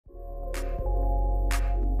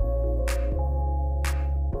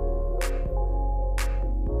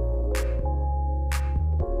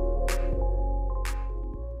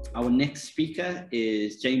Our next speaker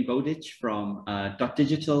is James Bowditch from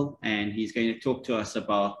Digital, and he's going to talk to us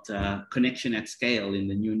about connection at scale in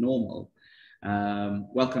the new normal.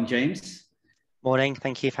 Welcome, James. Morning.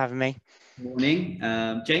 Thank you for having me. Morning.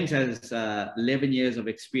 James has 11 years of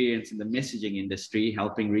experience in the messaging industry,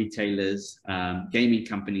 helping retailers, gaming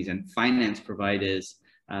companies, and finance providers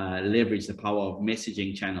leverage the power of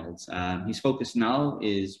messaging channels. His focus now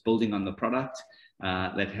is building on the product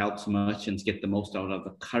that helps merchants get the most out of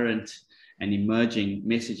the current and emerging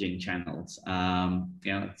messaging channels.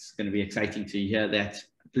 It's going to be exciting to hear that.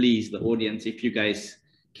 Please, the audience, if you guys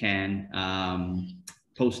can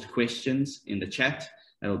post questions in the chat,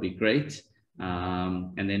 that'll be great.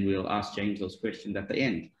 And then we'll ask James those questions at the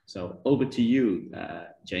end. So over to you,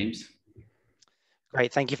 James.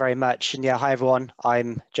 Great, thank you very much. And yeah, hi everyone.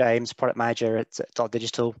 I'm James, product manager at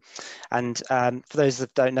Digital. And for those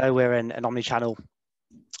that don't know, we're an omnichannel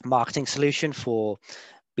marketing solution for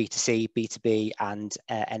B2C, B2B, and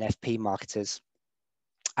NFP marketers.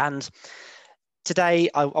 And today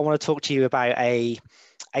I want to talk to you about a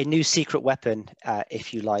new secret weapon,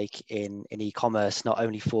 if you like, in e-commerce, not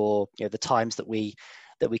only for the times that we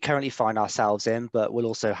currently find ourselves in, but we'll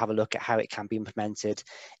also have a look at how it can be implemented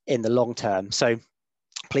in the long term. So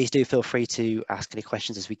please do feel free to ask any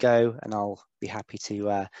questions as we go, and I'll be happy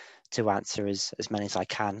to answer as many as I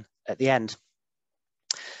can at the end.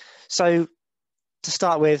 So to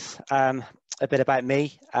start with, a bit about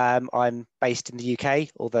me. I'm based in the UK,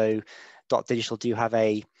 although Digital do have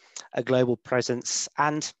a global presence.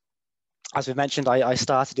 And as we mentioned, I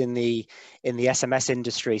started in the SMS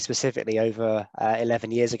industry specifically over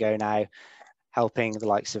 11 years ago now, helping the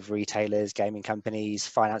likes of retailers, gaming companies,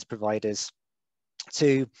 finance providers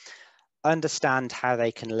to understand how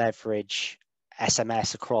they can leverage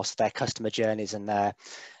SMS across their customer journeys and their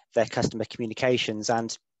customer communications.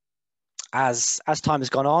 And as time has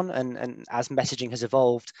gone on and as messaging has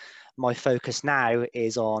evolved, my focus now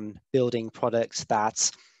is on building products that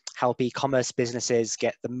help e-commerce businesses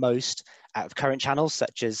get the most out of current channels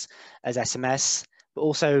such as SMS, but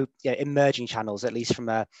also emerging channels, at least from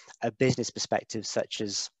a business perspective, such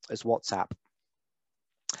as WhatsApp.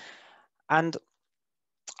 And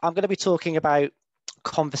I'm going to be talking about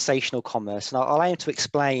conversational commerce, and I'll aim to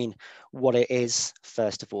explain what it is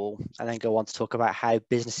first of all, and then go on to talk about how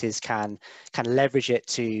businesses can leverage it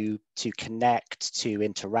to connect, to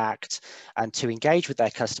interact, and to engage with their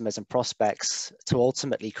customers and prospects to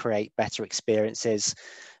ultimately create better experiences,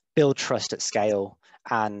 build trust at scale,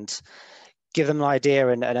 and give them an idea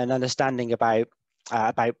and an understanding about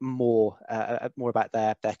more about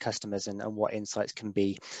their customers and what insights can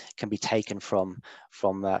be taken from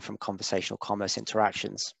conversational commerce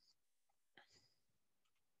interactions.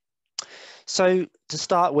 So to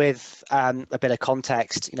start with, a bit of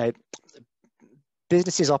context,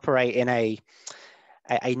 businesses operate in a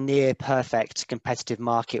near perfect competitive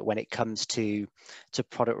market when it comes to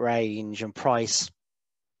product range and price,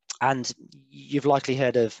 and you've likely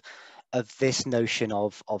heard of this notion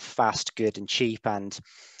of fast, good, and cheap, and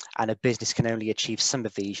a business can only achieve some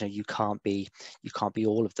of these. You can't be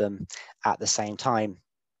all of them at the same time.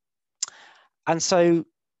 And so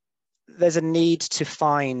there's a need to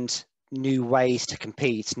find new ways to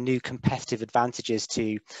compete, new competitive advantages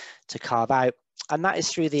to carve out, and that is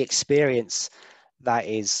through the experience that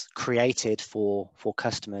is created for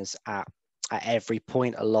customers at every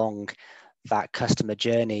point along that customer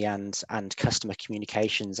journey and customer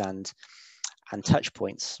communications and touch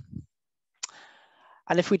points.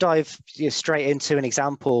 And if we dive straight into an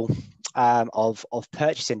example of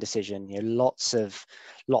purchasing decision, lots of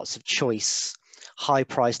choice, high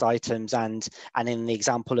priced items, and in the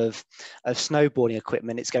example of snowboarding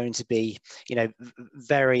equipment, it's going to be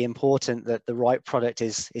very important that the right product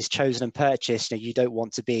is chosen and purchased. You don't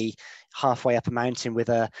want to be halfway up a mountain with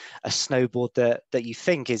a snowboard that you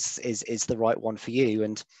think is the right one for you,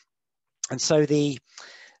 and so the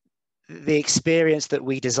experience that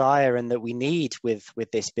we desire and that we need with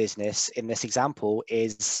this business in this example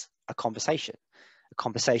is a conversation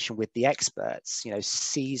with the experts,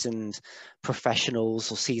 seasoned professionals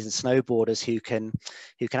or seasoned snowboarders who can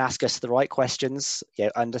ask us the right questions,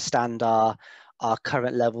 understand our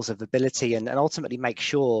current levels of ability, and ultimately make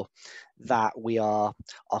sure that we are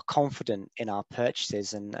confident in our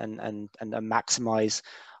purchases and maximize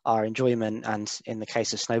our enjoyment, and in the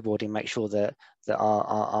case of snowboarding, make sure that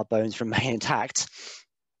our bones remain intact.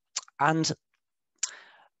 And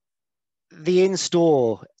the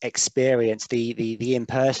in-store experience, the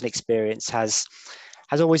in-person experience has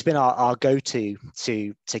has always been our go-to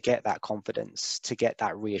to get that confidence, to get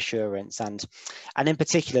that reassurance, and in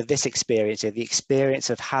particular this experience, the experience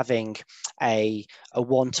of having a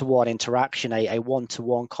one-to-one interaction, a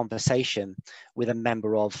one-to-one conversation with a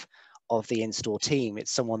member of the in-store team.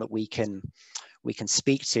 It's someone that we can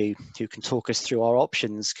speak to, who can talk us through our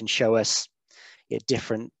options, can show us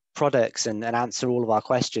different products and answer all of our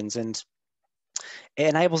questions. And it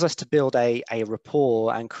enables us to build a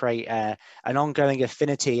rapport and create an ongoing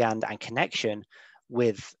affinity and connection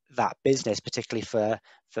with that business, particularly for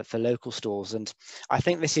local stores. And I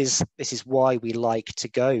think this is why we like to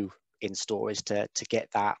go in store, is to get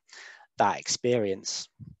that experience.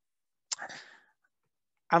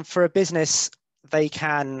 And for a business, they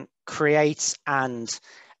can create and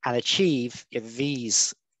achieve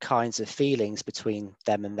these kinds of feelings between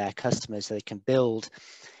them and their customers. So they can build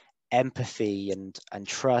empathy and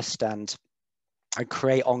trust and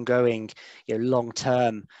create ongoing,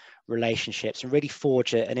 long-term relationships, and really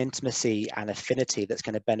forge an intimacy and affinity that's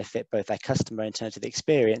going to benefit both their customer in terms of the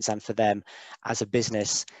experience and for them as a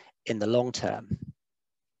business in the long term.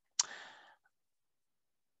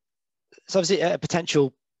 So obviously a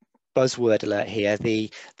potential buzzword alert here, the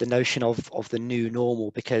notion of the new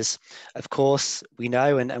normal, because of course we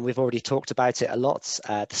know, and we've already talked about it a lot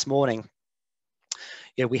this morning,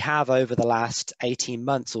 we have over the last 18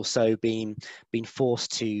 months or so been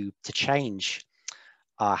forced to change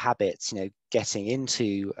our habits. Getting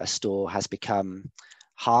into a store has become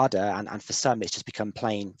harder, and for some it's just become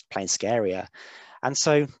plain scarier. And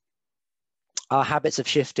so our habits have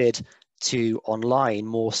shifted to online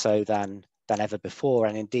more so than ever before.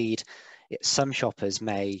 And indeed, some shoppers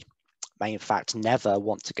may in fact never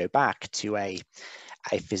want to go back to a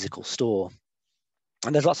physical store.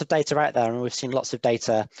 And there's lots of data out there, and we've seen lots of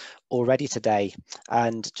data already today.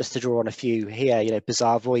 And just to draw on a few here,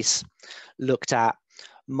 Bazaar Voice looked at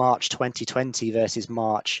March 2020 versus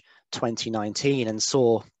March 2019 and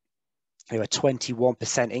saw a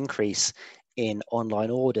 21% increase in online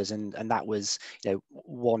orders, and that was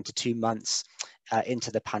 1 to 2 months into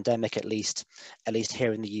the pandemic, at least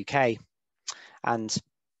here in the UK. And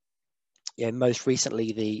most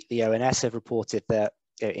recently, the ONS have reported that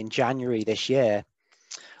in January this year,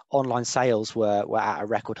 online sales were at a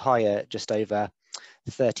record high at just over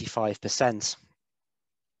 35%.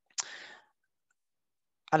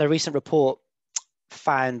 And a recent report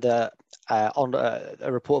found that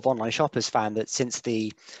a report of online shoppers found that since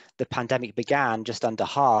the pandemic began, just under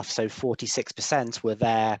half, so 46%, were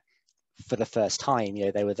there for the first time.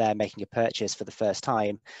 They were there making a purchase for the first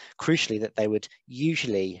time, crucially, that they would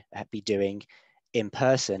usually be doing in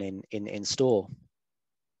person in store.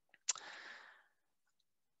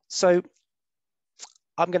 So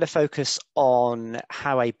I'm going to focus on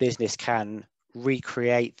how a business can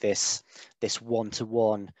recreate this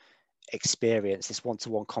one-to-one experience, this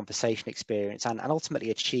one-to-one conversation experience, and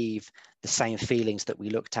ultimately achieve the same feelings that we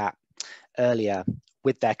looked at earlier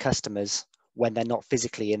with their customers when they're not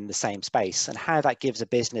physically in the same space, and how that gives a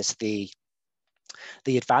business the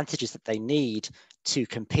advantages that they need to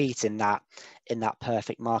compete in that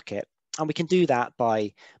perfect market. And we can do that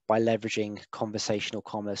by leveraging conversational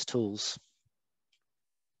commerce tools.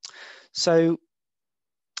 So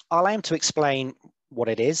I'll aim to explain what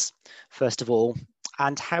it is, first of all,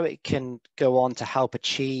 and how it can go on to help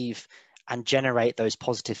achieve and generate those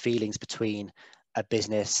positive feelings between a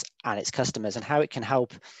business and its customers, and how it can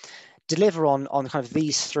help deliver on kind of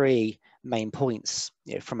these three main points,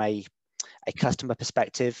 from a customer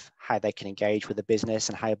perspective, how they can engage with the business,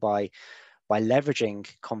 and how by leveraging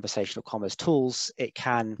conversational commerce tools, it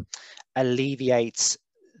can alleviate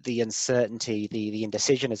the uncertainty, the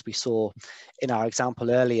indecision, as we saw in our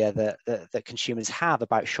example earlier, that consumers have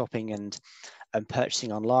about shopping and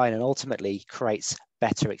purchasing online, and ultimately creates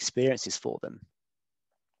better experiences for them.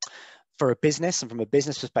 For a business, and from a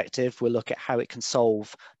business perspective, we'll look at how it can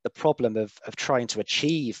solve the problem of trying to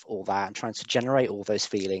achieve all that and trying to generate all those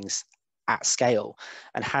feelings at scale,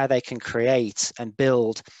 and how they can create and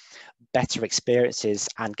build better experiences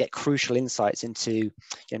and get crucial insights into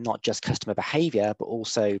not just customer behavior, but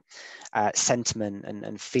also sentiment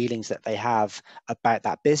and feelings that they have about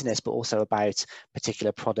that business, but also about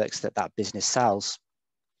particular products that business sells.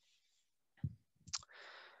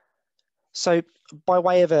 So by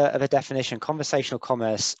way of a definition, conversational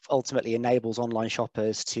commerce ultimately enables online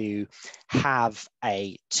shoppers to have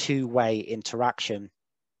a two-way interaction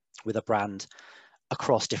with a brand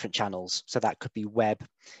across different channels. So that could be web,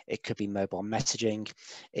 it could be mobile messaging,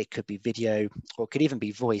 it could be video, or it could even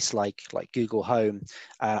be voice, like Google Home.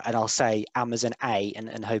 And I'll say Amazon A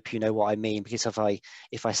and hope you know what I mean, because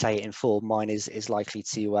if I say it in full, mine is likely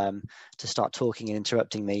to start talking and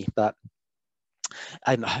interrupting me. But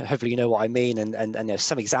hopefully you know what I mean. And you know,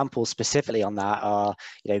 some examples specifically on that are,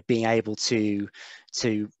 you know, being able to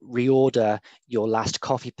reorder your last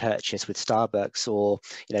coffee purchase with Starbucks, or,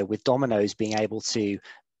 you know, with Domino's, being able to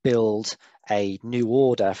build a new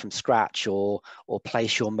order from scratch, or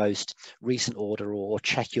place your most recent order, or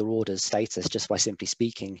check your order's status just by simply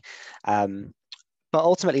speaking. But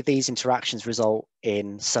ultimately, these interactions result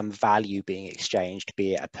in some value being exchanged,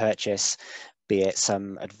 be it a purchase, be it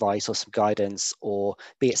some advice or some guidance, or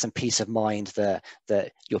be it some peace of mind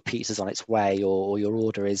that your pizza's on its way, or your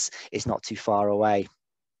order is not too far away.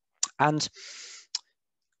 And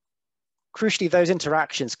crucially, those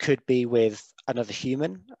interactions could be with another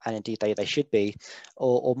human, and indeed they should be,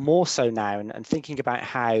 or more so now. And thinking about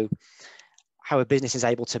how a business is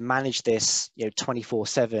able to manage this, you know,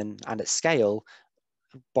 24/7 and at scale,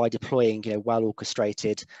 by deploying, you know, well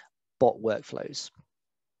orchestrated bot workflows.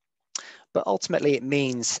 But ultimately, it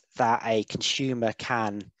means that a consumer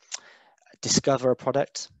can discover a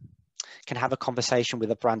product, can have a conversation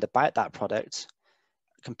with a brand about that product,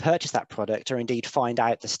 can purchase that product, or indeed find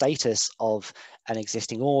out the status of an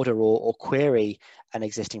existing order, or query an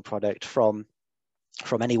existing product from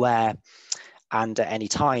anywhere and at any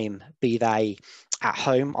time, be they at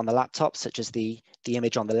home on the laptop, such as the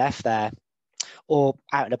image on the left there, or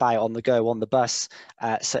out and about on the go on the bus,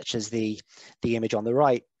 such as the image on the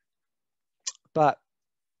right. But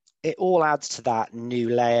it all adds to that new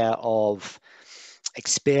layer of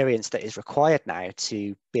experience that is required now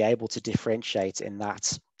to be able to differentiate in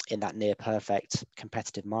that near perfect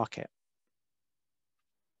competitive market.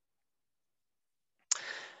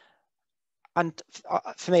 And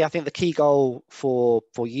for me, I think the key goal for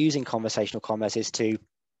using conversational commerce is to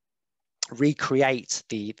recreate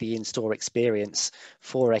the in-store experience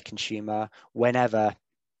for a consumer whenever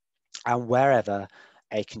and wherever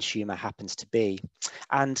a consumer happens to be.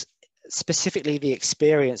 And specifically the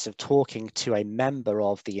experience of talking to a member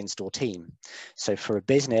of the in-store team. So for a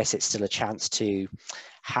business, it's still a chance to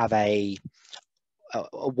have a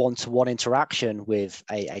one-to-one interaction with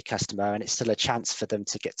a customer, and it's still a chance for them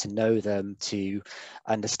to get to know them, to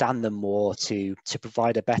understand them more, to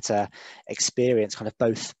provide a better experience, kind of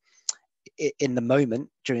both in the moment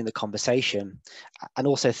during the conversation, and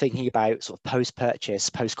also thinking about sort of post-purchase,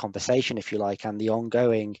 post-conversation, if you like, and the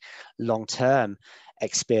ongoing long-term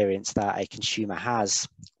experience that a consumer has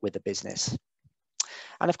with the business.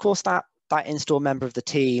 And of course, that in-store member of the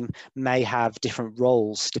team may have different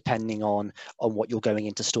roles depending on what you're going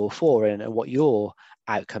into store for and what your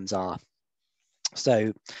outcomes are.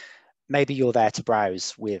 So maybe you're there to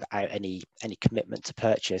browse without any commitment to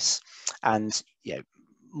purchase, and you know,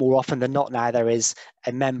 more often than not now, there is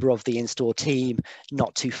a member of the in-store team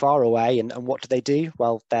not too far away, and what do?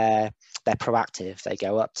 Well, they're proactive. They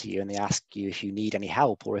go up to you and they ask you if you need any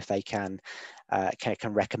help, or if they can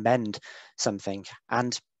recommend something.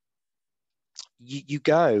 And you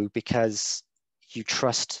go because you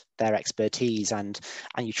trust their expertise and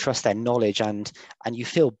you trust their knowledge, and you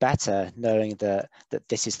feel better knowing that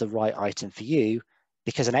this is the right item for you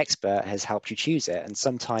because an expert has helped you choose it. And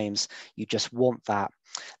sometimes you just want that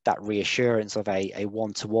reassurance of a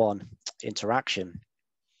one-to-one interaction.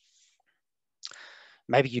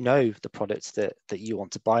 Maybe you know the product that you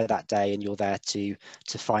want to buy that day, and you're there to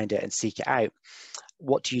find it and seek it out.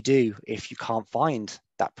 What do you do if you can't find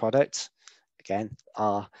that product? Again,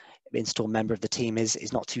 our in-store member of the team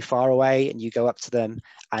is not too far away, and you go up to them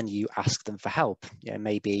and you ask them for help. You know,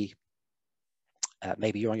 maybe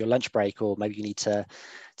you're on your lunch break, or maybe you need to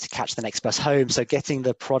catch the next bus home. So getting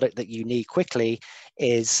the product that you need quickly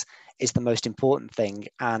is the most important thing,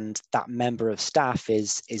 and that member of staff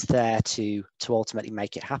is there to ultimately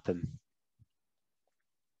make it happen.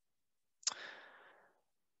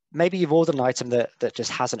 Maybe you've ordered an item that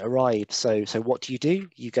just hasn't arrived. So what do?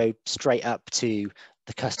 You go straight up to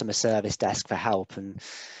the customer service desk for help, and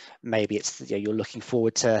maybe it's, you know, you're looking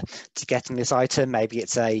forward to getting this item. Maybe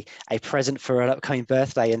it's a present for an upcoming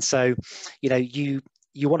birthday, and so you know you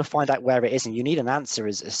want to find out where it is, and you need an answer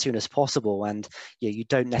as soon as possible. And you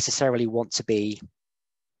don't necessarily want to be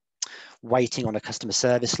waiting on a customer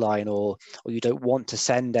service line, or you don't want to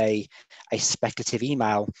send a speculative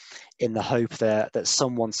email in the hope that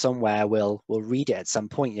someone somewhere will read it at some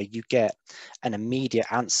point. You know, you get an immediate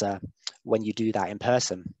answer when you do that in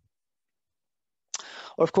person.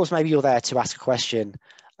 Or of course, maybe you're there to ask a question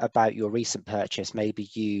about your recent purchase. Maybe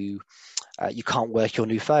you you can't work your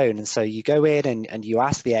new phone. And so you go in and you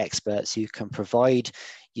ask the experts who can provide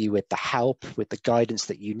you with the help, with the guidance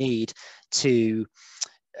that you need to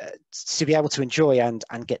be able to enjoy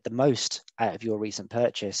and get the most out of your recent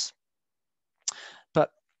purchase.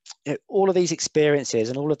 But all of these experiences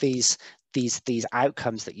and all of these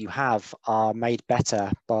outcomes that you have are made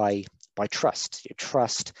better by trust.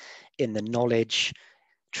 Trust in the knowledge,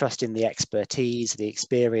 trust in the expertise, the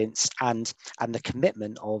experience, and the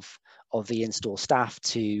commitment of the in-store staff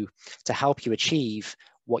to help you achieve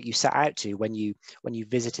what you set out to when you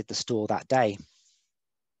visited the store that day.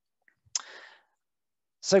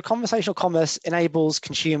 So conversational commerce enables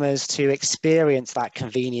consumers to experience that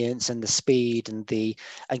convenience and the speed and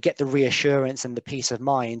get the reassurance and the peace of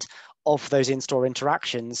mind of those in-store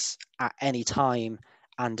interactions at any time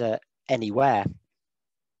and anywhere.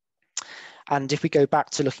 And if we go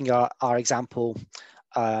back to looking at our example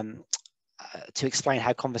to explain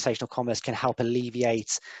how conversational commerce can help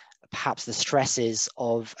alleviate perhaps the stresses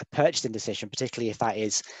of a purchasing decision, particularly if that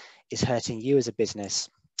is hurting you as a business,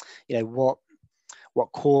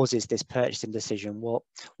 what causes this purchasing decision?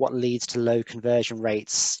 What leads to low conversion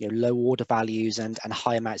rates, low order values, and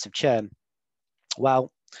high amounts of churn?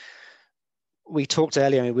 Well, we looked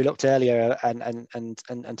earlier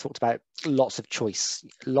and talked about lots of choice,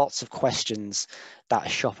 lots of questions that a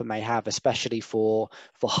shopper may have, especially for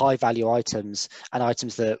high value items and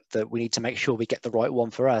items that we need to make sure we get the right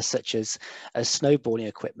one for us, such as snowboarding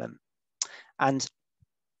equipment. And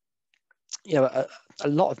a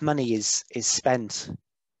lot of money is spent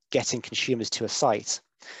getting consumers to a site.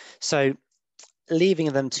 So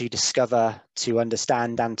leaving them to discover, to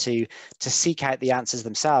understand, and to seek out the answers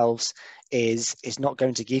themselves is not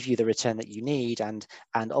going to give you the return that you need, and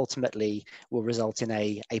ultimately will result in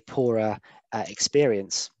a poorer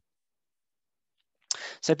experience.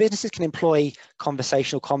 So businesses can employ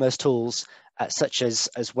conversational commerce tools such as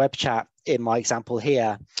web chat, in my example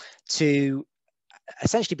here, to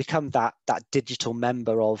essentially become that digital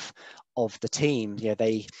member of the team.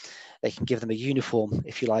 They can give them a uniform,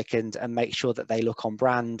 if you like, and make sure that they look on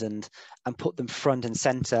brand and put them front and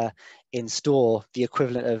center in store, the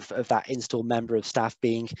equivalent of that in-store member of staff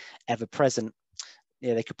being ever present.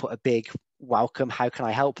 They could put a big welcome, how can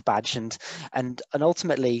I help badge, and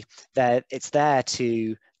ultimately it's there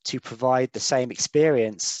to provide the same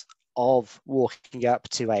experience of walking up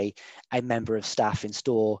to a member of staff in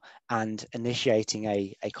store and initiating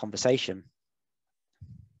a conversation.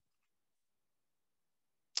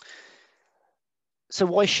 So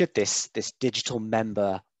why should this digital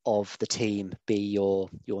member of the team be your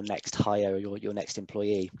next hire, or your next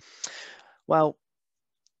employee? Well,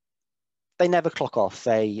 they never clock off.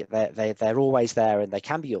 They're always there, and they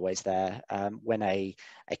can be always there when a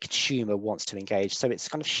consumer wants to engage. So it's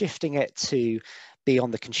kind of shifting it to be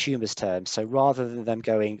on the consumer's terms. So rather than them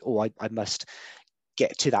going, oh, I must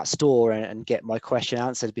get to that store and get my question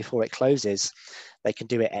answered before it closes, they can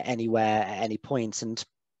do it at anywhere, at any point. And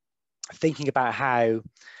thinking about how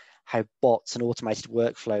bots and automated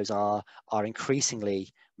workflows are increasingly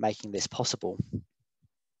making this possible.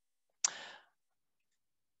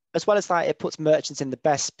 As well as that, it puts merchants in the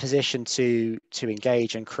best position to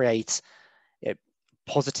engage and create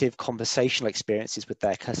positive conversational experiences with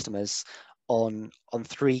their customers on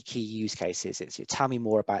 3 key use cases. It's tell me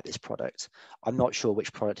more about this product. I'm not sure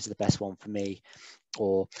which product is the best one for me,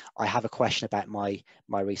 or I have a question about my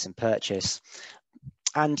recent purchase.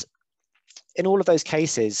 And in all of those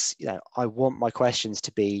cases, I want my questions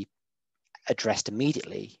to be addressed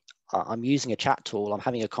immediately. I'm using a chat tool, I'm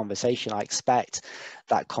having a conversation, I expect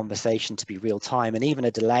that conversation to be real time, and even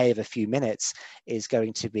a delay of a few minutes is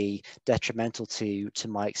going to be detrimental to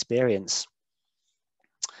my experience.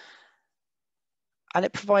 And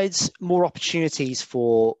it provides more opportunities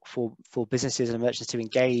for businesses and merchants to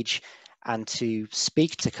engage and to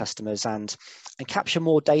speak to customers and capture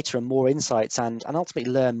more data and more insights and ultimately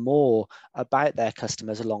learn more about their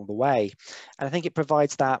customers along the way. And I think it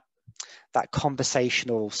provides that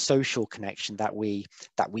conversational social connection that we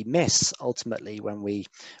miss ultimately when we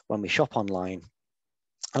shop online.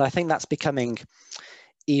 And I think that's becoming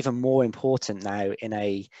even more important now in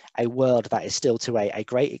a world that is still to a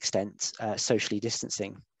great extent socially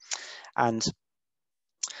distancing. And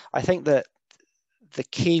I think that the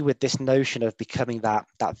key with this notion of becoming that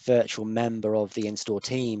virtual member of the in-store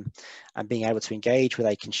team and being able to engage with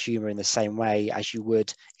a consumer in the same way as you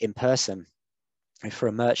would in person, for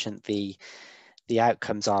a merchant, the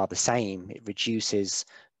outcomes are the same. It reduces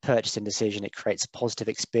purchasing decision, it creates a positive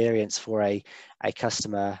experience for a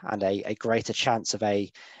customer and a greater chance of a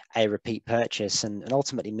repeat purchase, and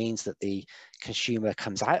ultimately means that the consumer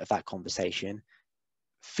comes out of that conversation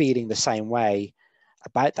feeling the same way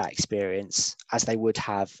about that experience as they would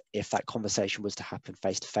have if that conversation was to happen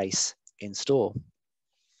face-to-face in store.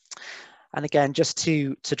 And again, just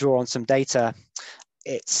to draw on some data,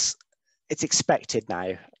 it's expected now.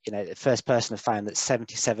 You know, the first person have found that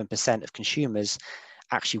 77% of consumers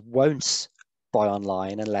actually won't buy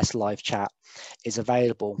online unless live chat is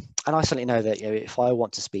available. And I certainly know that, you know, if I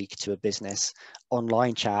want to speak to a business,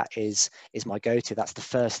 online chat is my go-to. That's the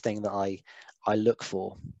first thing that I look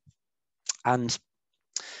for. And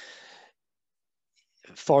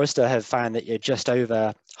Forrester have found that, you know, just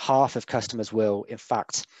over half of customers will, in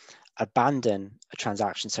fact, abandon a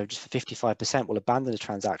transaction. So just 55% will abandon a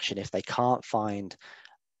transaction if they can't find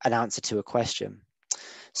an answer to a question.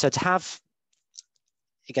 So to have,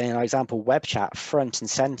 again, in our example, web chat front and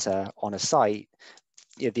center on a site,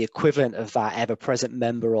 you know, the equivalent of that ever-present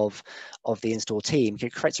member of the in-store team,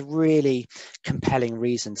 it creates a really compelling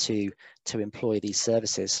reason to employ these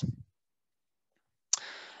services.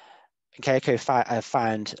 Keiko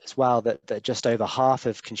found as well that just over half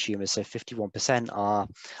of consumers, so 51%,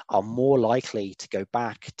 are more likely to go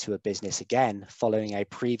back to a business again following a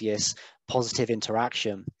previous positive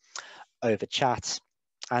interaction over chat.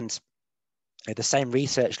 And the same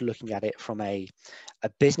research looking at it from a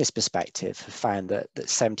business perspective found that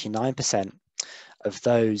 79% of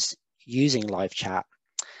those using live chat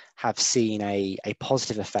have seen a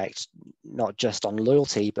positive effect, not just on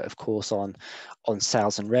loyalty, but of course on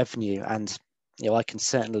sales and revenue. And, you know, I can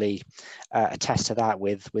certainly attest to that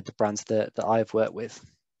with the brands that I've worked with.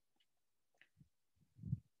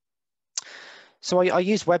 So I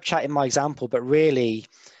use web chat in my example, but really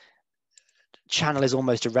channel is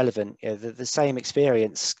almost irrelevant. You know, the same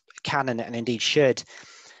experience can and indeed should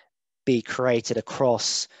be created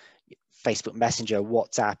across Facebook Messenger,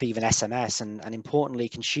 WhatsApp, even SMS, and importantly,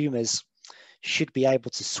 consumers should be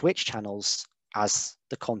able to switch channels as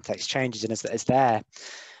the context changes and as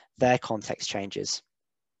their context changes.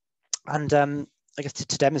 And I guess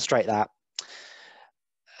to demonstrate that,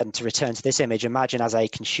 and to return to this image, imagine as a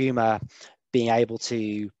consumer being able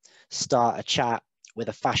to start a chat with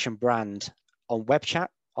a fashion brand on web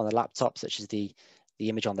chat on a laptop, such as the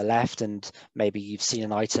image on the left, and maybe you've seen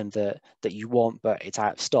an item that you want, but it's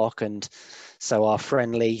out of stock. And so our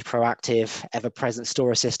friendly, proactive, ever-present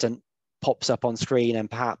store assistant pops up on screen and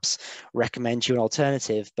perhaps recommends you an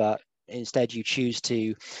alternative, but instead you choose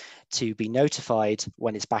to be notified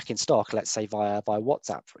when it's back in stock, let's say via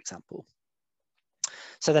WhatsApp, for example.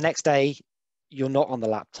 So the next day, you're not on the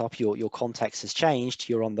laptop, your context has changed,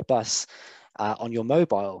 you're on the bus on your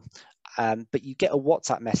mobile. But you get a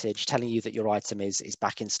WhatsApp message telling you that your item is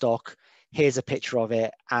back in stock. Here's a picture of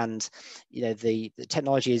it, and you know the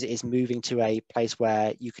technology is moving to a place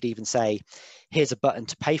where you could even say, "Here's a button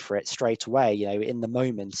to pay for it straight away," you know, in the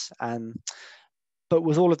moment. But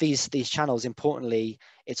with all of these channels, importantly,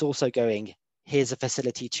 it's also going, "Here's a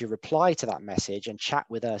facility to reply to that message and chat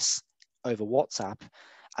with us over WhatsApp,"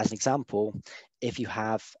 as an example, if you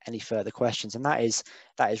have any further questions. And that is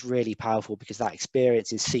really powerful, because that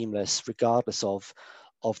experience is seamless regardless of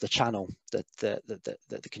the channel that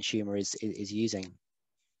the consumer is using.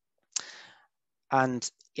 And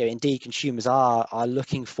you know, indeed, consumers are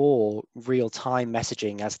looking for real-time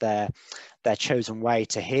messaging as their chosen way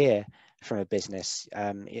to hear from a business.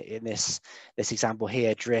 In this example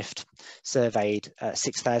here, Drift surveyed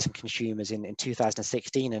 6,000 consumers in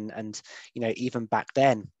 2016, and you know, even back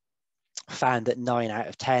then found that 9 out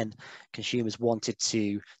of 10 consumers wanted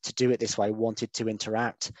to do it this way, wanted to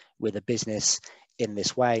interact with a business in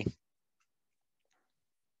this way.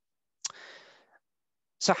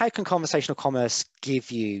 So how can conversational commerce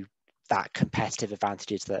give you that competitive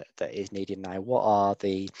advantages that is needed now? What are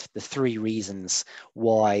the 3 reasons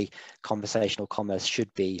why conversational commerce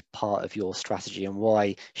should be part of your strategy, and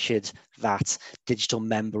why should that digital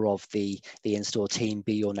member of the in-store team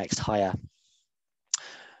be your next hire?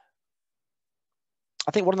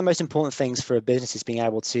 I think one of the most important things for a business is being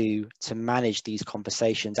able to manage these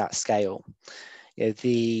conversations at scale. You know,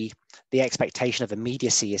 the expectation of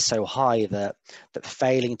immediacy is so high that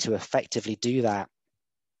failing to effectively do that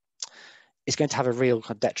is going to have a real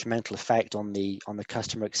detrimental effect on the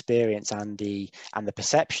customer experience and the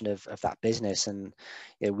perception of that business. And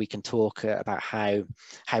you know, we can talk about how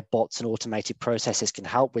bots and automated processes can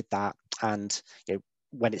help with that. And you know,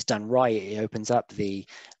 when it's done right, it opens up the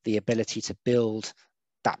ability to build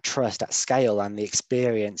that trust at scale, and the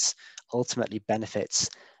experience ultimately benefits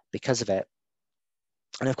because of it.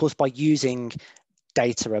 And of course, by using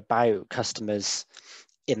data about customers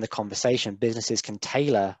in the conversation, businesses can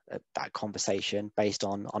tailor that conversation based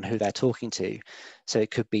on who they're talking to. So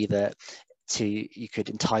it could be that you could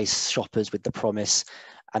entice shoppers with the promise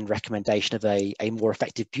and recommendation of a more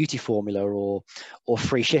effective beauty formula, or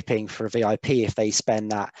free shipping for a VIP if they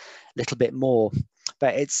spend that little bit more.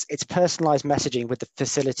 But it's personalized messaging with the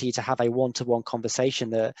facility to have a one-to-one conversation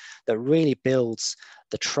that really builds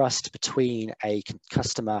the trust between a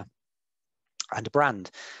customer and a brand.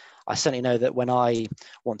 I certainly know that when I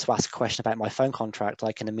want to ask a question about my phone contract,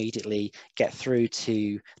 I can immediately get through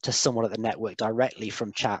to someone at the network directly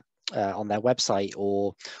from chat on their website,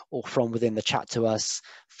 or from within the chat to us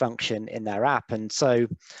function in their app. And so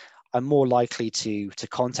I'm more likely to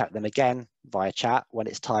contact them again via chat when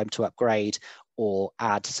it's time to upgrade or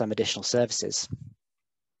add some additional services.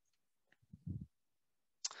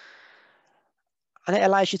 And it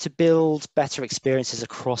allows you to build better experiences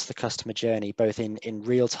across the customer journey, both in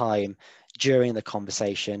real time, during the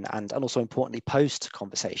conversation, and also importantly, post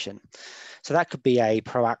conversation. So that could be a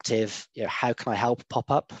proactive, how can I help pop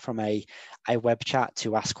up from a web chat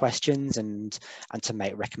to ask questions and to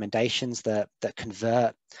make recommendations that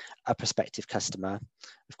convert a prospective customer.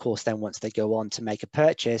 Of course, then once they go on to make a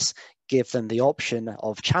purchase, give them the option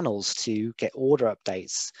of channels to get order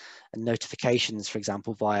updates and notifications, for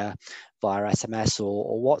example, via SMS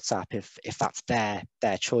or WhatsApp, if that's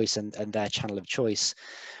their choice and their channel of choice,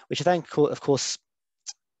 which then, of course,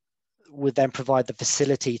 would then provide the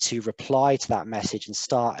facility to reply to that message and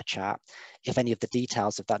start a chat if any of the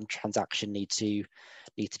details of that transaction need to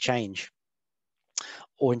change.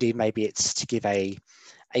 Or indeed, maybe it's to give a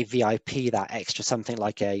VIP that extra something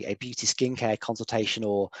like a beauty skincare consultation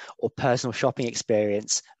or personal shopping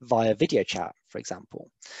experience via video chat, for example.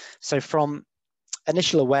 So from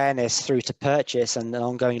initial awareness through to purchase and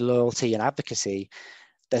ongoing loyalty and advocacy,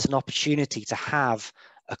 there's an opportunity to have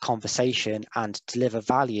a conversation and deliver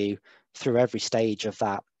value through every stage of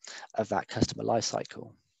that customer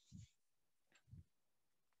lifecycle.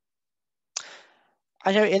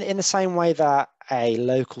 I know in the same way that a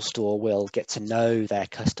local store will get to know their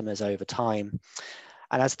customers over time,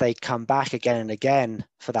 and as they come back again and again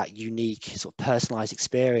for that unique sort of personalized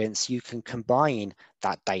experience, you can combine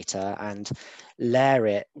that data and layer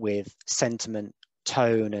it with sentiment,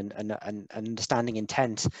 tone, and understanding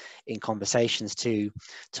intent in conversations to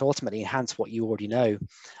ultimately enhance what you already know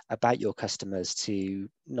about your customers, to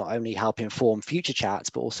not only help inform future chats,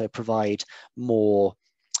 but also provide more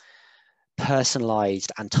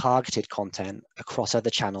personalized and targeted content across other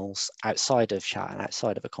channels outside of chat and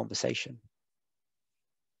outside of a conversation.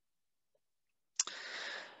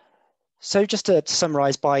 So just to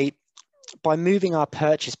summarize, by moving our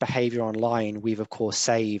purchase behavior online, we've of course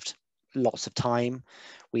saved lots of time.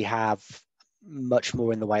 We have much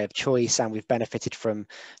more in the way of choice, and we've benefited from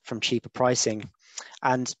cheaper pricing.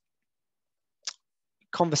 And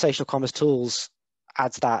conversational commerce tools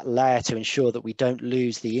adds that layer to ensure that we don't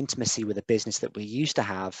lose the intimacy with a business that we used to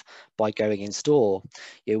have by going in store.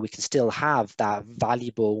 We can still have that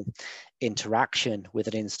valuable interaction with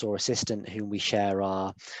an in-store assistant whom we share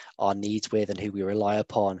our needs with and who we rely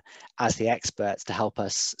upon as the experts to help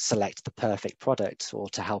us select the perfect product, or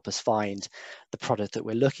to help us find the product that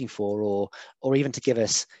we're looking for, or even to give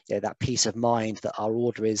us that peace of mind that our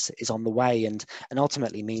order is on the way, and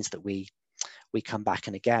ultimately means that we come back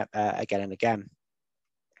and again and again.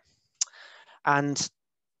 And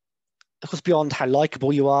of course, beyond how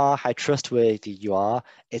likable you are, how trustworthy you are,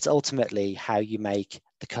 it's ultimately how you make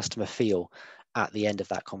the customer feel at the end of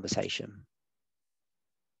that conversation.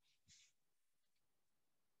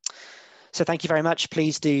 So thank you very much.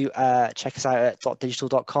 Please do check us out at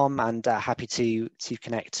 .digital.com, and happy to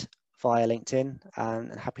connect via LinkedIn,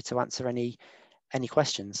 and happy to answer any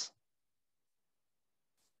questions.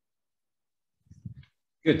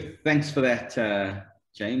 Good. Thanks for that,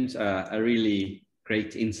 James. A really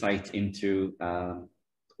great insight into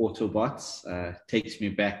Autobots. Takes me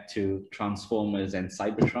back to Transformers and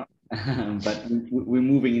Cybertron. But we're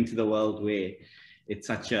moving into the world where it's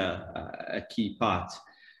such a key part.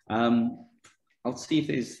 I'll see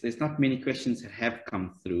if there's not many questions that have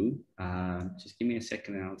come through. Just give me a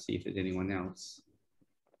second and I'll see if there's anyone else.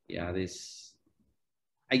 Yeah,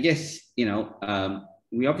 I guess,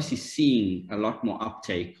 we're obviously seeing a lot more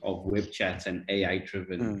uptake of web chats and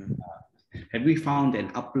AI-driven. Have we found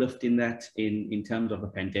an uplift in that in terms of the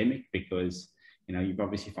pandemic? Because you've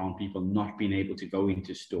obviously found people not being able to go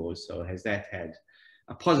into stores. So has that had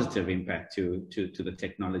a positive impact to the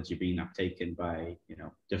technology being uptaken by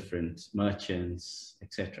different merchants,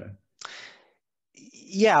 etc.?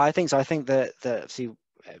 Yeah, I think so. I think that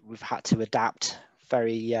we've had to adapt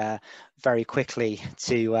very quickly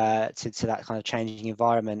to that kind of changing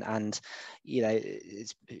environment, and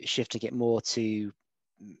it's shifting it more to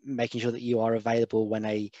making sure that you are available when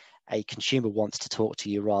a a consumer wants to talk to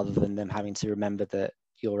you, rather than them having to remember that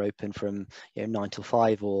you're open from 9 till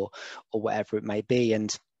 5 or whatever it may be.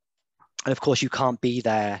 And of course you can't be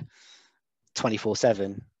there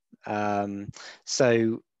 24/7.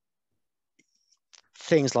 So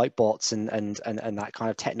things like bots and that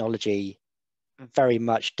kind of technology very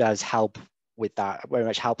much does help with that, very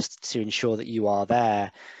much helps to ensure that you are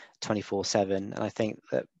there 24/7. And I think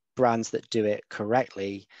that brands that do it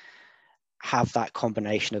correctly have that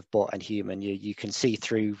combination of bot and human. You can see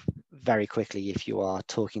through very quickly if you are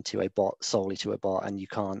talking to a bot, solely to a bot, and you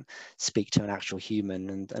can't speak to an actual human.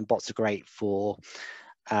 And bots are great for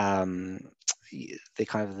the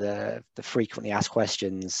kind of the frequently asked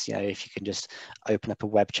questions. If you can just open up a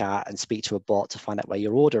web chat and speak to a bot to find out where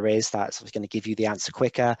your order is, that's going to give you the answer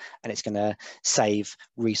quicker, and it's going to save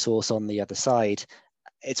resource on the other side.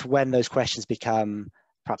 It's when those questions become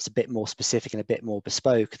perhaps a bit more specific and a bit more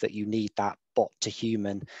bespoke that you need that bot to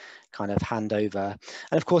human kind of handover.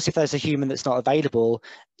 And of course, if there's a human that's not available,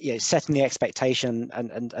 setting the expectation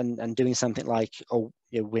and doing something like, oh,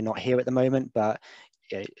 we're not here at the moment, but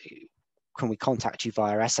can we contact you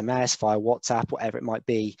via SMS, via WhatsApp, whatever it might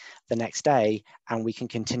be, the next day, and we can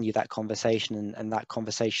continue that conversation, and that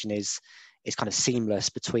conversation is kind of seamless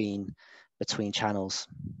between channels.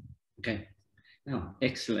 Okay, no,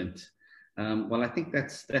 excellent. Well, I think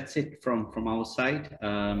that's it from our side.